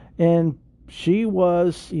 wow. And she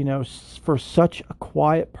was, you know, for such a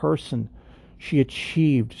quiet person, she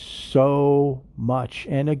achieved so much.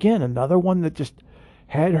 And again, another one that just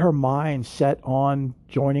had her mind set on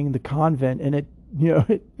joining the convent. And it, you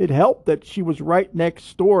know, it helped that she was right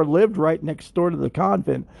next door, lived right next door to the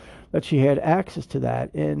convent, that she had access to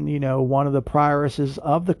that. And, you know, one of the prioresses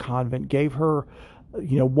of the convent gave her,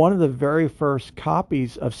 you know, one of the very first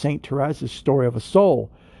copies of St. Therese's Story of a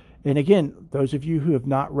Soul. And again, those of you who have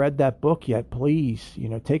not read that book yet, please, you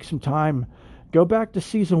know, take some time, go back to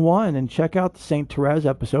season 1 and check out the St. Therese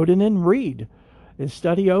episode, and then read and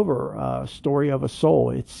study over Story of a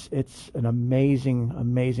Soul. It's an amazing,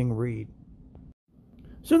 amazing read.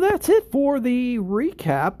 So that's it for the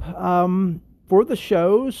recap for the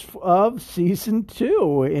shows of season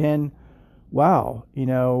 2. And wow, you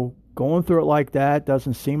know, going through it like that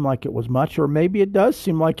doesn't seem like it was much, or maybe it does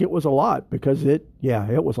seem like it was a lot, because it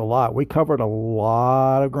was a lot. We covered a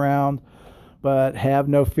lot of ground, but have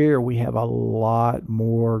no fear, we have a lot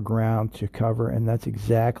more ground to cover, and that's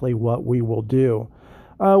exactly what we will do.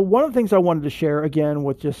 One of the things I wanted to share, again,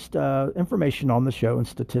 with just information on the show and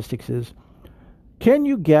statistics is, can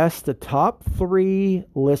you guess the top 3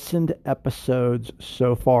 listened episodes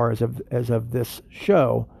so far as of this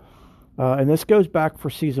show? And this goes back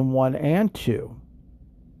for season 1 and 2.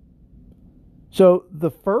 So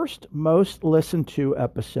the first most listened to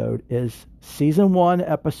episode is season 1,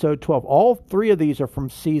 episode 12. All 3 of these are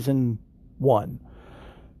from season 1.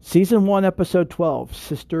 Season 1, episode 12,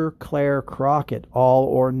 Sister Claire Crockett, All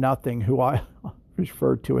or Nothing, who I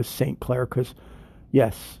referred to as St. Claire, because,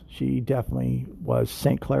 yes, she definitely was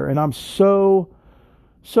St. Claire. And I'm so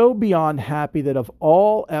beyond happy that of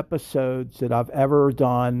all episodes that I've ever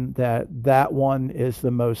done, that one is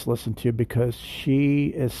the most listened to, because she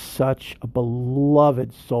is such a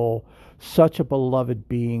beloved soul, such a beloved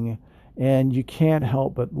being, and you can't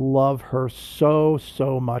help but love her so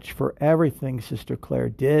much for everything Sister Claire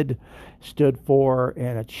did, stood for,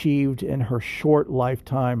 and achieved in her short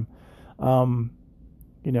lifetime. You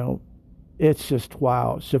know, it's just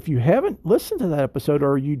wow. So if you haven't listened to that episode,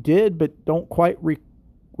 or you did but don't quite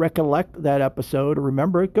recollect that episode or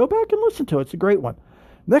remember it, go back and listen to it. It's a great one.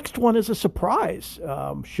 Next one is a surprise.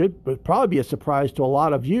 Should probably be a surprise to a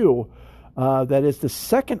lot of you. That is the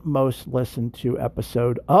second most listened to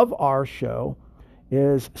episode of our show,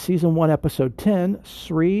 is season 1, episode 10,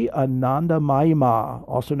 Sri Ananda Mayima,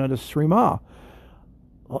 also known as Sri Ma.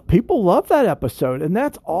 People love that episode, and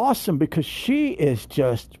that's awesome, because she is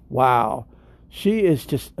just, wow. She is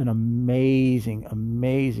just an amazing,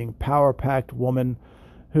 amazing, power-packed woman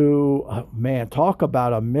who, man, talk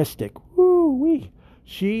about a mystic. Woo-wee.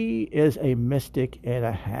 She is a mystic and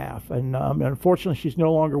a half. And unfortunately, she's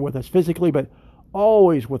no longer with us physically, but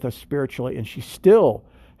always with us spiritually. And she's still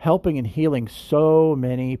helping and healing so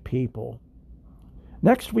many people.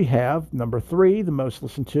 Next, we have number 3, the most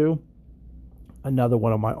listened to, another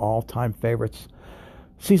one of my all-time favorites.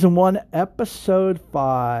 Season 1, Episode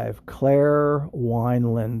 5, Claire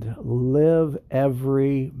Wineland, Live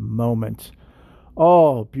Every Moment.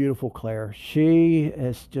 Oh, beautiful Claire. She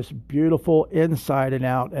is just beautiful inside and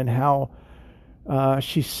out, and how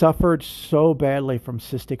she suffered so badly from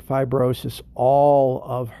cystic fibrosis all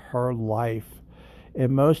of her life.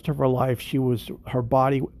 And most of her life, her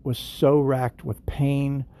body was so racked with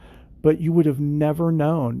pain, but you would have never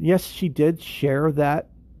known. Yes, she did share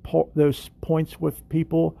those points with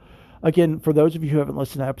people. Again, for those of you who haven't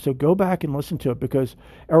listened to that episode, go back and listen to it,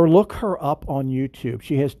 or look her up on YouTube.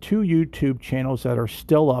 She has 2 YouTube channels that are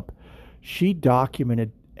still up. She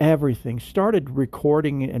documented everything, started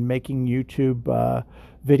recording and making YouTube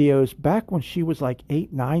videos back when she was like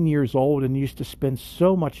 8, 9 years old, and used to spend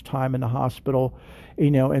so much time in the hospital,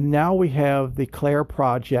 and now we have the Claire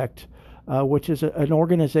Project, which is an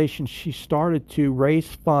organization she started to raise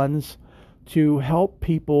funds to help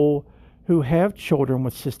people who have children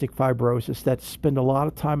with cystic fibrosis that spend a lot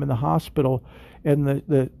of time in the hospital. And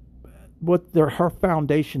her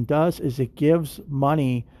foundation does is it gives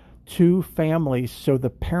money to families so the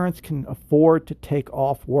parents can afford to take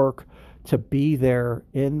off work to be there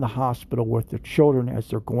in the hospital with their children as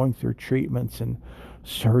they're going through treatments and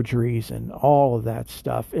surgeries and all of that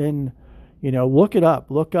stuff. And look it up.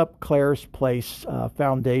 Look up Claire's Place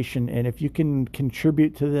Foundation, and if you can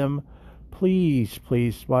contribute to them, please,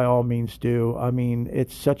 by all means do. I mean,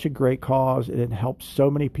 it's such a great cause, and it helps so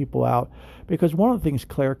many people out. Because one of the things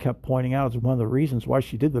Claire kept pointing out is one of the reasons why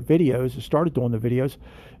she did the videos, and started doing the videos,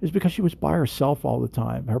 is because she was by herself all the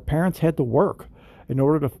time. Her parents had to work in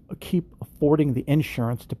order to keep affording the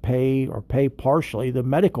insurance to pay partially the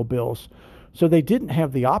medical bills. So they didn't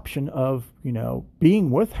have the option of, being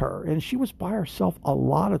with her. And she was by herself a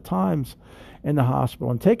lot of times in the hospital.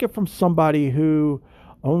 And take it from somebody who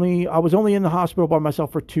I was only in the hospital by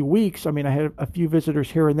myself for 2 weeks. I mean, I had a few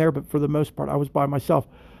visitors here and there, but for the most part, I was by myself.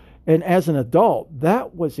 And as an adult,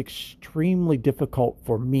 that was extremely difficult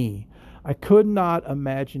for me. I could not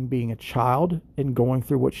imagine being a child and going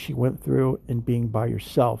through what she went through and being by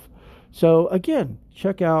yourself. So again,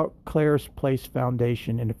 check out Claire's Place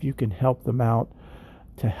Foundation, and if you can help them out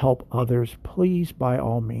to help others, please, by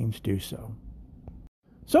all means, do so.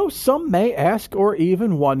 So some may ask or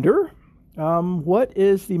even wonder, what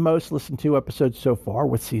is the most listened to episode so far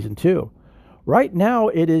with Season 2? Right now,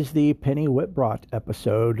 it is the Penny Whitbrot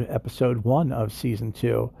episode 1 of Season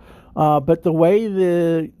 2. But the way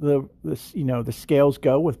the scales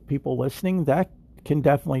go with people listening, that can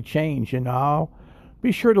definitely change, and I'll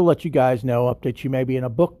be sure to let you guys know, update you maybe in a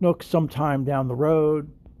book nook sometime down the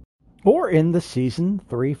road, or in the Season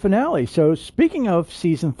 3 finale. So speaking of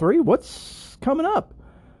Season 3, what's coming up?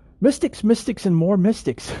 Mystics, and more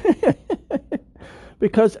mystics.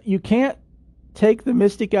 Because you can't take the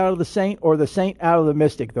mystic out of the saint or the saint out of the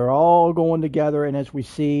mystic. They're all going together, and as we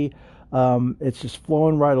see, it's just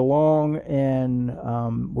flowing right along, and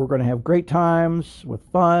we're going to have great times with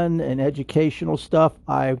fun and educational stuff,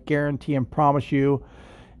 I guarantee and promise you.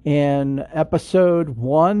 And episode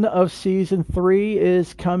 1 of Season 3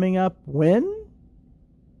 is coming up when?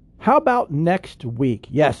 How about next week?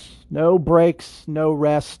 Yes, no breaks, no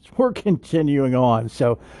rest. We're continuing on.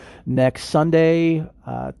 So next Sunday,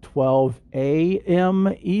 12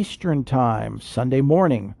 a.m. Eastern Time, Sunday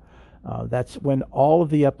morning. That's when all of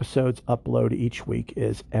the episodes upload each week,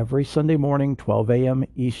 is every Sunday morning, 12 a.m.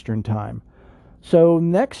 Eastern Time. So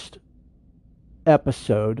next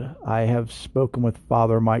episode, I have spoken with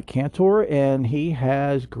Father Mike Cantor, and he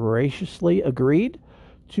has graciously agreed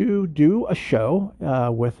to do a show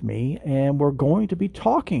with me, and we're going to be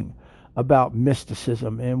talking about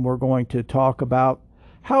mysticism, and we're going to talk about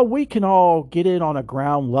how we can all get in on a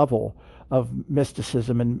ground level of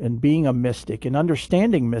mysticism and being a mystic and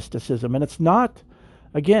understanding mysticism. And it's not,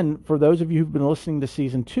 again, for those of you who've been listening to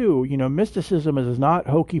Season 2, mysticism is not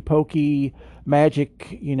hokey pokey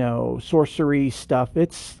magic, sorcery stuff.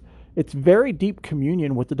 It's very deep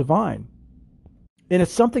communion with the divine. And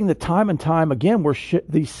it's something that time and time again,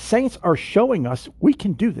 these saints are showing us we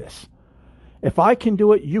can do this. If I can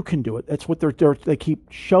do it, you can do it. That's what they keep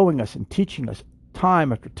showing us and teaching us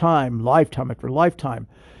time after time, lifetime after lifetime.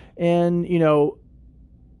 And,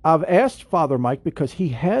 I've asked Father Mike, because he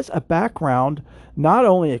has a background, not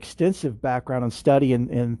only extensive background in study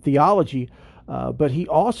and theology, but he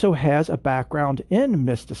also has a background in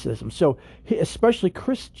mysticism. So, especially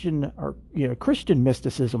Christian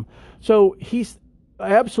mysticism. So he's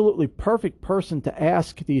absolutely perfect person to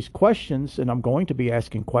ask these questions, and I'm going to be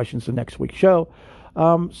asking questions the next week's show,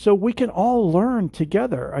 so we can all learn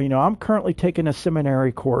together. I'm currently taking a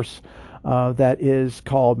seminary course that is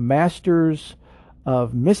called Masters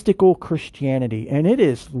of Mystical Christianity, and it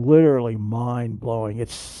is literally mind-blowing.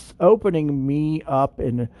 It's opening me up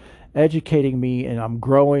and educating me, and I'm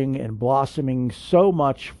growing and blossoming so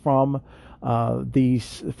much from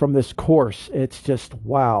this course. It's just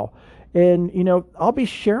wow. And, I'll be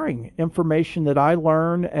sharing information that I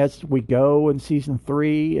learn as we go in season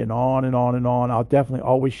 3 and on and on and on. I'll definitely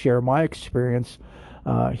always share my experience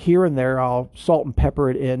here and there. I'll salt and pepper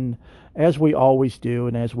it in as we always do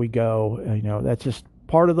and as we go. That's just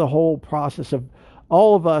part of the whole process of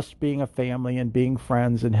all of us being a family and being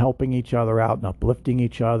friends and helping each other out and uplifting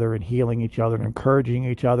each other and healing each other and encouraging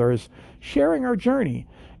each other, is sharing our journey.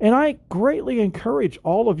 And I greatly encourage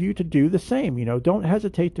all of you to do the same. Don't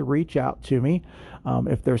hesitate to reach out to me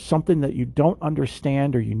if there's something that you don't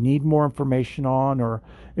understand or you need more information on, or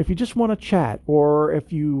if you just want to chat, or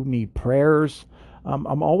if you need prayers.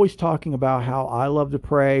 I'm always talking about how I love to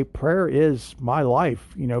pray. Prayer is my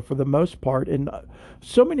life, for the most part. And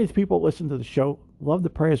so many people that listen to the show love to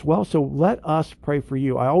pray as well. So let us pray for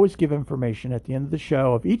you. I always give information at the end of the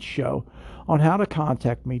show, of each show, on how to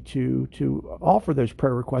contact me to offer those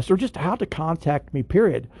prayer requests, or just how to contact me,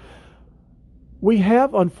 period. We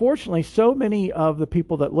have, unfortunately, so many of the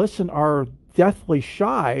people that listen are deathly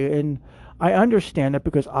shy, and I understand it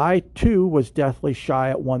because I, too, was deathly shy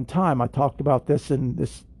at one time. I talked about this in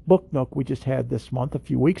this book nook we just had this month, a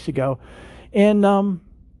few weeks ago. And,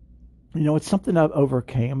 it's something I've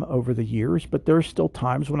overcame over the years, but there are still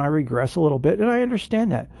times when I regress a little bit, and I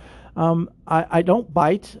understand that. I don't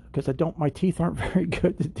bite because my teeth aren't very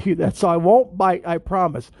good to do that. So I won't bite, I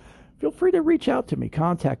promise. Feel free to reach out to me,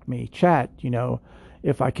 contact me, chat.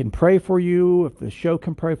 If I can pray for you, if the show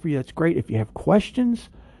can pray for you, that's great. If you have questions,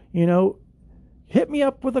 hit me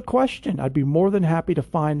up with a question. I'd be more than happy to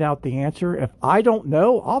find out the answer. If I don't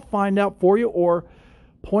know, I'll find out for you, or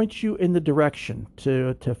point you in the direction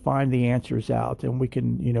to find the answers out. And we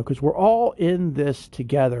can, because we're all in this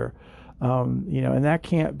together. And that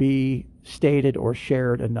can't be stated or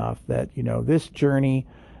shared enough, that, this journey,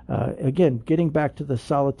 again, getting back to the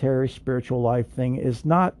solitary spiritual life thing, is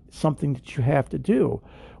not something that you have to do.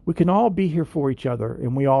 We can all be here for each other,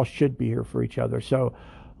 and we all should be here for each other. So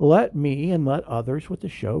let me and let others with the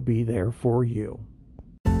show be there for you.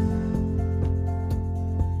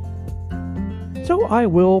 So I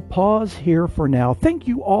will pause here for now. Thank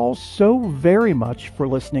you all so very much for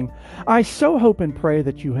listening. I so hope and pray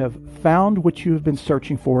that you have found what you have been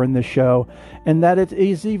searching for in this show, and that it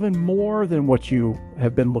is even more than what you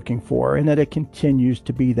have been looking for, and that it continues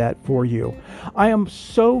to be that for you. I am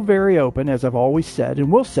so very open, as I've always said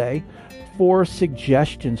and will say, for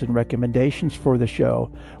suggestions and recommendations for the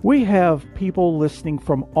show. We have people listening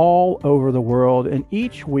from all over the world, and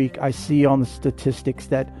each week I see on the statistics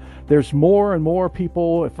that there's more and more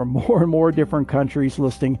people from more and more different countries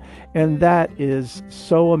listening, and that is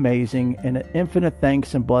so amazing, and an infinite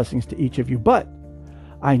thanks and blessings to each of you. But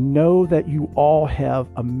I know that you all have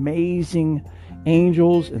amazing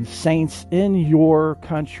angels and saints in your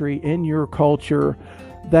country, in your culture,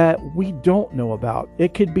 that we don't know about.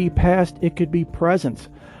 It could be past, it could be present,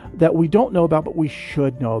 that we don't know about, but we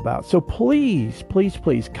should know about. So please, please,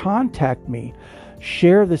 please contact me.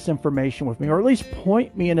 Share this information with me, or at least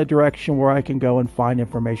point me in a direction where I can go and find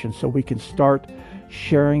information, so we can start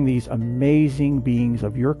sharing these amazing beings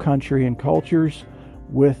of your country and cultures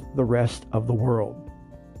with the rest of the world.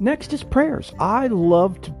 Next is prayers. I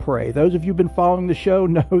love to pray. Those of you who've been following the show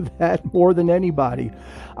know that more than anybody.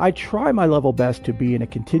 I try my level best to be in a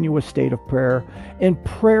continuous state of prayer, and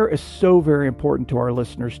prayer is so very important to our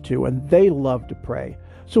listeners too, and they love to pray.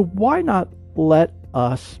 So why not let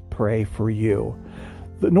us pray for you?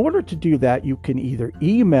 In order to do that, you can either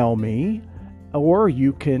email me, or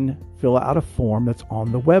you can fill out a form that's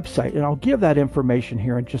on the website. And I'll give that information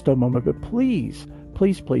here in just a moment. But please,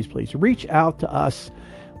 please, please, please reach out to us.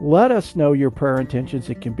 Let us know your prayer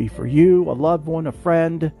intentions. It can be for you, a loved one, a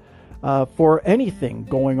friend, for anything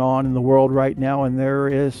going on in the world right now. And there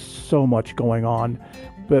is so much going on.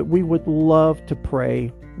 But we would love to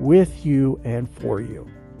pray with you and for you.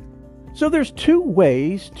 So there's two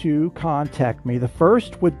ways to contact me. The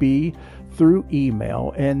first would be through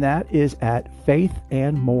email, and that is at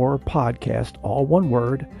faithandmorepodcast, all one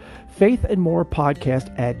word,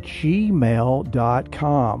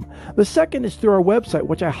 faithandmorepodcast@gmail.com. The second is through our website,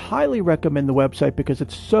 which I highly recommend the website because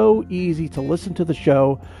it's so easy to listen to the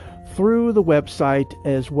show through the website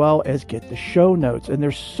as well as get the show notes. And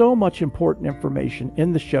there's so much important information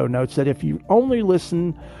in the show notes that if you only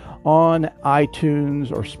listen on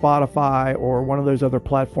iTunes or Spotify or one of those other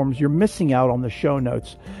platforms, you're missing out on the show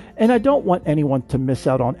notes. And I don't want anyone to miss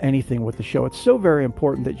out on anything with the show. It's so very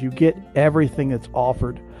important that you get everything that's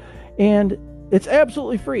offered. And it's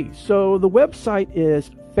absolutely free. So the website is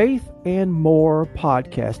Faith and More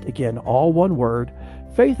Podcast. Again, all one word,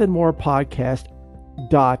 Faith and More Podcast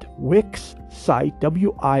 .wixsite,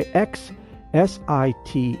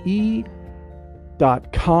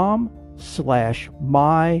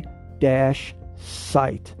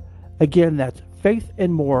 wixsite.com/my-site. Again, that's Faith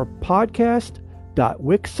and More Podcast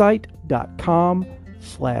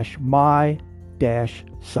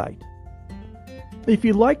 .wixsite.com/my-site. If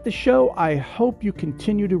you like the show, I hope you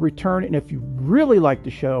continue to return. And if you really like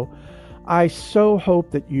the show, I so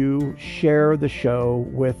hope that you share the show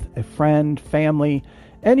with a friend, family,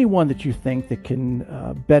 anyone that you think that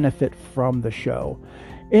can benefit from the show.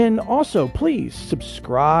 And also, please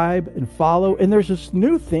subscribe and follow. And there's this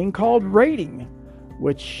new thing called rating,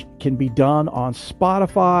 which can be done on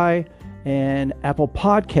Spotify and Apple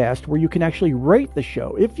Podcast, where you can actually rate the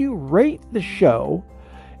show. If you rate the show,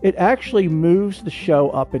 it actually moves the show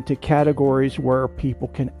up into categories where people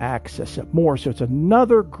can access it more. So it's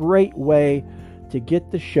another great way to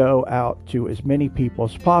get the show out to as many people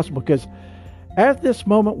as possible, because at this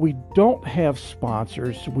moment we don't have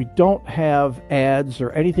sponsors, we don't have ads or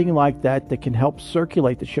anything like that that can help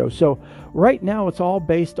circulate the show. So right now it's all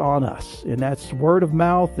based on us, and that's word of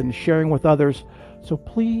mouth and sharing with others. So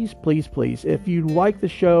please, please, please, if you like the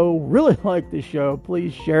show, really like the show,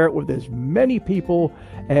 please share it with as many people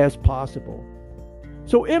as possible.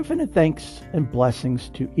 So infinite thanks and blessings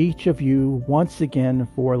to each of you once again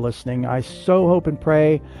for listening. I so hope and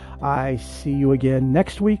pray I see you again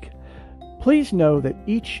next week. Please know that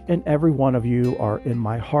each and every one of you are in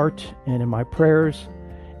my heart and in my prayers.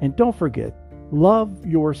 And don't forget, love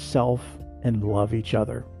yourself and love each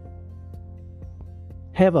other.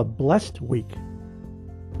 Have a blessed week.